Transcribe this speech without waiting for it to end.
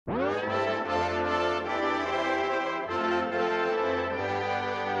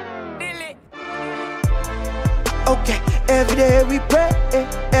Okay, every day we pray,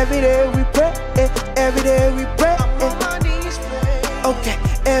 every day we pray, every day we pray. Okay,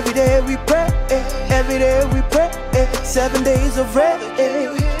 every day we pray, every day we pray, 7 days of rain.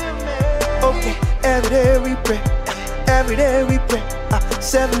 Okay, every day we pray, every day we pray,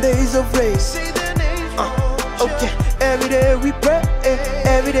 7 days of rain. Okay, every day we pray,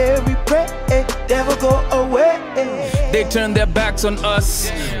 every day we pray, devil go away. They turn their backs on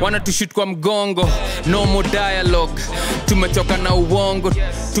us, wanna to shoot kwa mgongo. No more dialogue, tumechoka na uongo,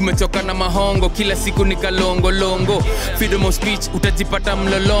 tumechoka na mahongo. Kila siku ni kalongo longo, freedom of speech utajipata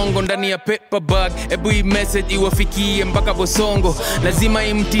mlolongo. Ndani ya paper bag, ebu hii message iwafikie mpaka Bosongo. Lazima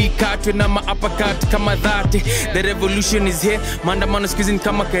imti katwe na maapakat kama dhate. The revolution is here, maandamano squeezing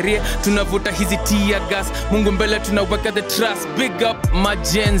kama career. Tunavuta hizi tear gas, Mungu mbele tunaweka the trust. Big up my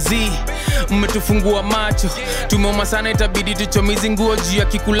Gen Z, mmetufungua macho. Tumeoma sana itabidi tuchomizi nguo juu ya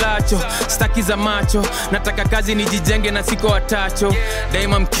kikulacho. Staki za macho, nataka kazi nijijenge na siko atacho.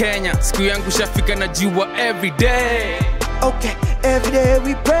 Daima Mkenya, siku yangu shafika na jua every day. Okay, every day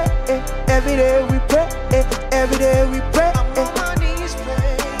we pray, every day we pray, every day we pray.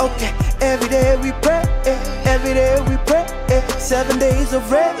 Okay, every day we pray, every day we pray, 7 days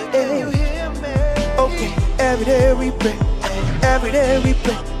of rain. Okay, every day we pray, every day we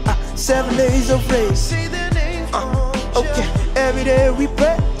pray, 7 days of rain. Okay, every day we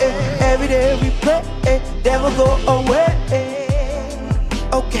pray, every day we pray, devil go away.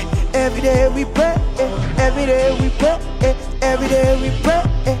 Okay, every day we pray, every day we pray, every day we pray.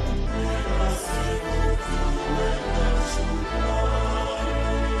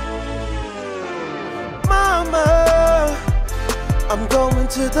 Mama, I'm going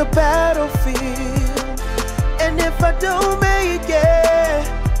to the battlefield, and if I don't make it,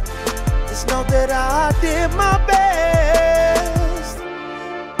 just know that I did my best.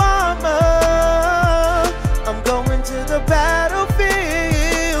 Mama, I'm going to the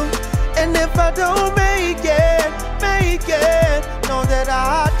battlefield, and if I don't make it, know that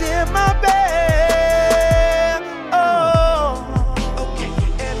I did my best.